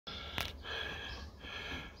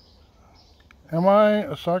Am I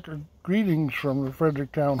a sucker? Greetings from the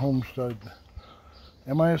Fredericktown homestead.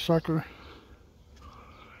 Am I a sucker?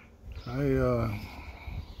 You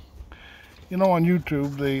know, on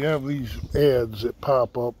YouTube they have these ads that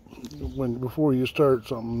pop up before you start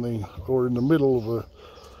something, or in the middle of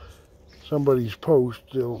somebody's post,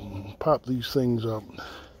 they'll pop these things up,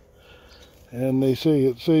 and they say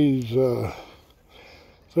it says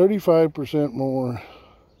 35% more,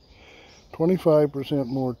 25%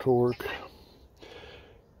 more torque,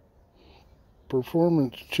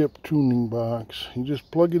 performance chip tuning box. You just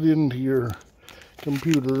plug it into your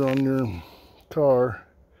computer on your car,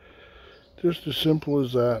 just as simple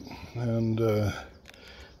as that, and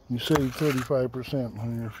you save 35%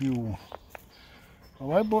 on your fuel.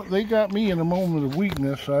 Well, they got me in a moment of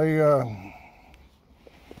weakness. I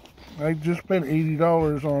just spent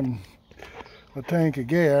 $80 on a tank of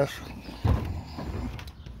gas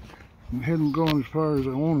and hadn't gone as far as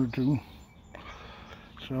I wanted to,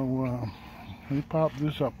 so they popped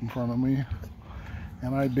this up in front of me,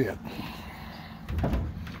 and I bit.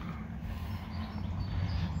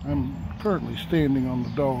 I'm currently standing on the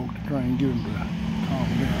dog to try and get him to calm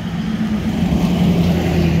down.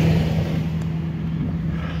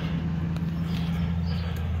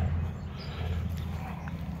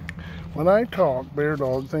 When I talk, Bear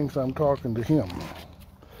Dog thinks I'm talking to him.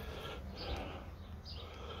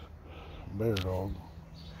 Bear Dog.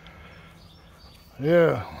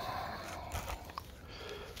 Yeah.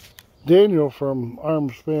 Daniel from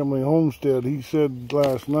Arms Family Homestead, he said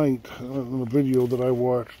last night in a video that I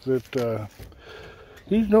watched that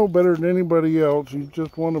he's no better than anybody else. He's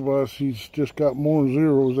just one of us. He's just got more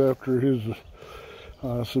zeros after his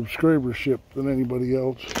subscribership than anybody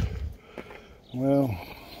else. Well,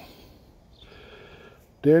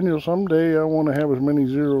 Daniel, someday I want to have as many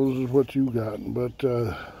zeros as what you got, but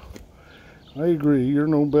I agree, you're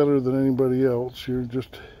no better than anybody else. You're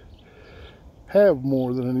just have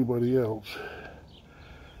more than anybody else,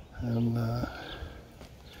 and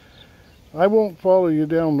I won't follow you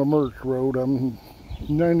down the merch road. I'm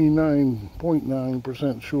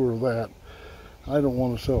 99.9% sure of that. I don't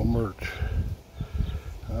want to sell merch.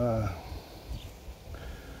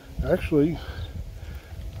 Actually,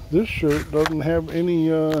 this shirt doesn't have any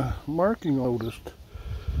marking noticed.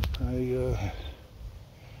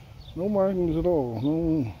 No markings at all.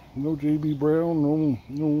 No JB Brown. No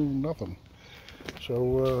nothing.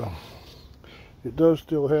 So it does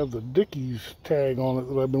still have the Dickies tag on it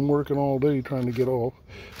that I've been working all day trying to get off.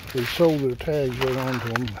 They sold their tags right onto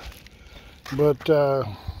them. But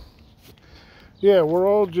yeah, we're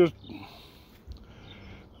all just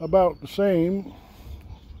about the same.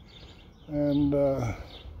 And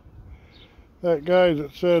that guy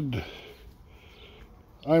that said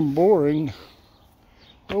I'm boring,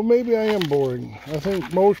 well, maybe I am boring. I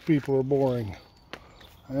think most people are boring.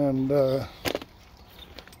 And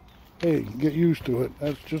hey, get used to it.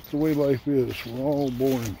 That's just the way life is. We're all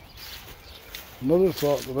boring. Another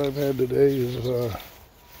thought that I've had today is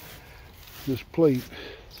this plate.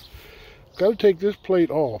 Got to take this plate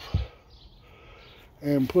off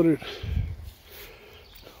and put it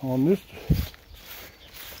on this.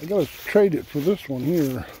 I got to trade it for this one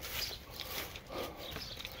here.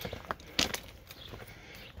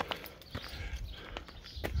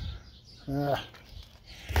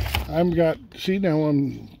 See, now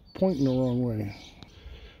I'm pointing the wrong way.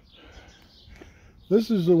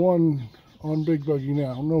 This is the one on Big Buggy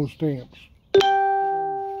now, no stamps.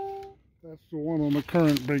 That's the one on the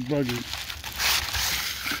current Big Buggy.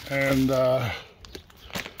 And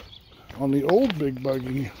on the old Big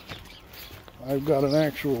Buggy, I've got an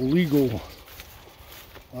actual legal,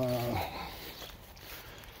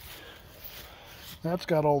 that's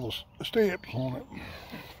got all the stamps on it,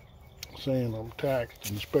 saying I'm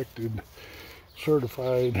taxed, inspected,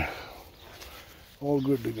 certified, all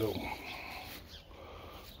good to go.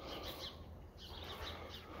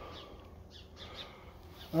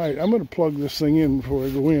 Alright, I'm going to plug this thing in before I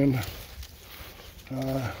go in.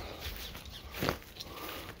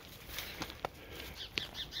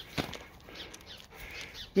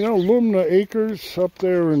 You know, Lumna Acres up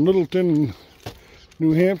there in Littleton,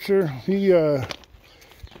 New Hampshire, he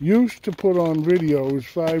used to put on videos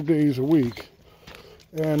 5 days a week.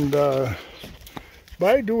 And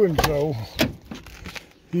by doing so,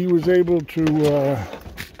 he was able to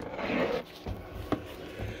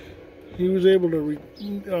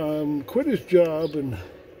quit his job and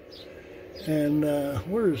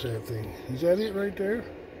where is that thing? Is that it right there?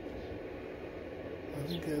 I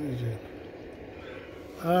think that is it.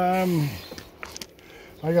 I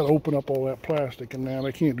gotta open up all that plastic and that.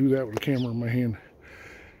 I can't do that with a camera in my hand.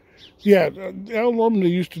 Yeah, Al Lumley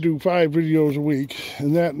used to do 5 videos a week,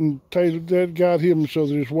 and that got him so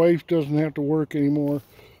that his wife doesn't have to work anymore,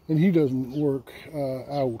 and he doesn't work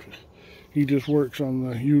out. He just works on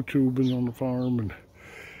the YouTube and on the farm, and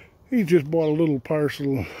he just bought a little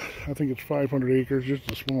parcel. I think it's 500 acres,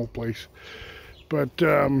 just a small place. But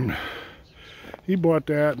he bought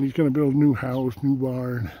that, and he's going to build a new house, new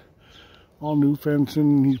barn, all new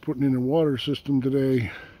fencing. He's putting in a water system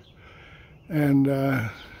today, and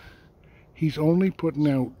he's only putting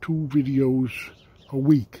out 2 videos a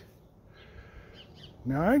week.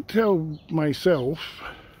 Now I tell myself,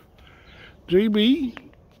 JB,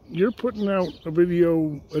 you're putting out a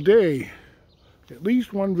video a day, at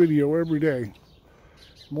least 1 video every day.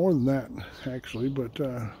 More than that, actually, but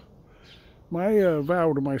my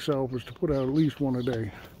vow to myself is to put out at least 1 a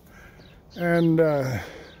day. And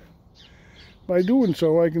by doing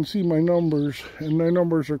so, I can see my numbers, and my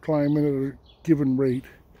numbers are climbing at a given rate.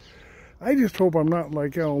 I just hope I'm not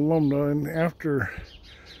like Al Lumley, and after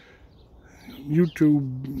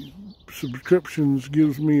YouTube subscriptions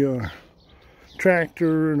gives me a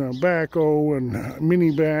tractor and a backhoe and a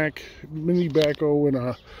mini backhoe and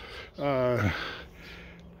a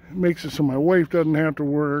makes it so my wife doesn't have to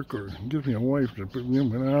work, or gives me a wife to put me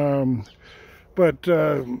in. But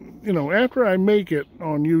you know, after I make it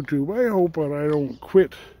on YouTube, I hope that I don't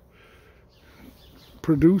quit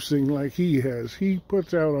producing like he has. He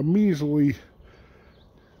puts out a measly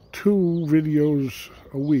 2 videos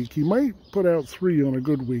a week. He might put out 3 on a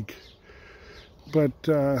good week, but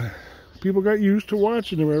people got used to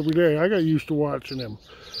watching him every day. I got used to watching him,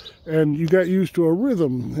 and you got used to a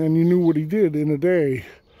rhythm, and you knew what he did in a day.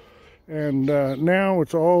 And now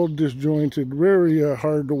it's all disjointed, very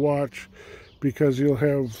hard to watch, because you'll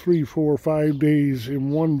have 3, 4, 5 days in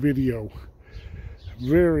 1 video.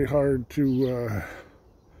 Very hard to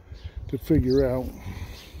figure out.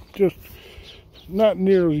 Just not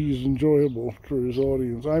nearly as enjoyable for his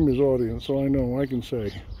audience. I'm his audience, so I know I can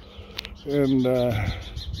say. And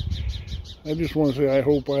I just want to say I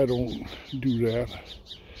hope I don't do that.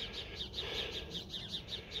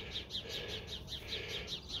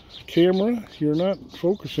 Camera, you're not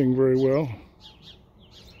focusing very well.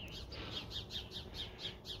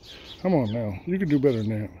 Come on now, you can do better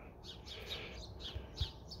than that.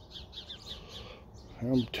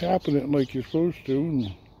 I'm tapping it like you're supposed to.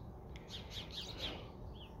 And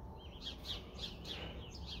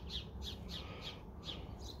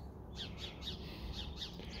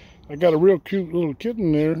I got a real cute little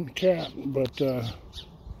kitten there, cat, but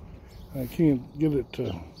I can't get it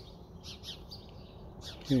to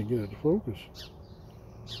focus.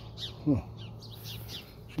 Huh.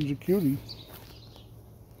 She's a cutie.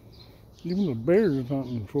 Even the bear is not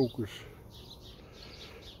in focus.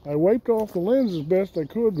 I wiped off the lens as best I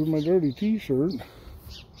could with my dirty t-shirt.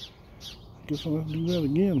 Guess I'll have to do that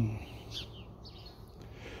again.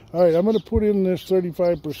 Alright, I'm going to put in this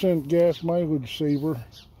 35% gas mileage saver,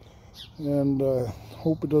 and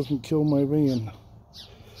hope it doesn't kill my van.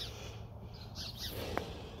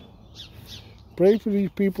 Pray for these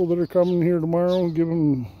people that are coming here tomorrow, give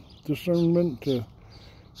them discernment to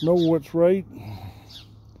know what's right.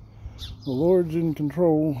 The Lord's in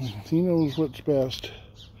control. He knows what's best.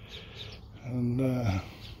 And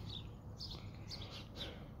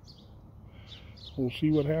we'll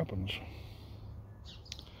see what happens.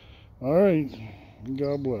 All right.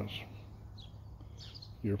 God bless.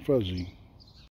 You're fuzzy.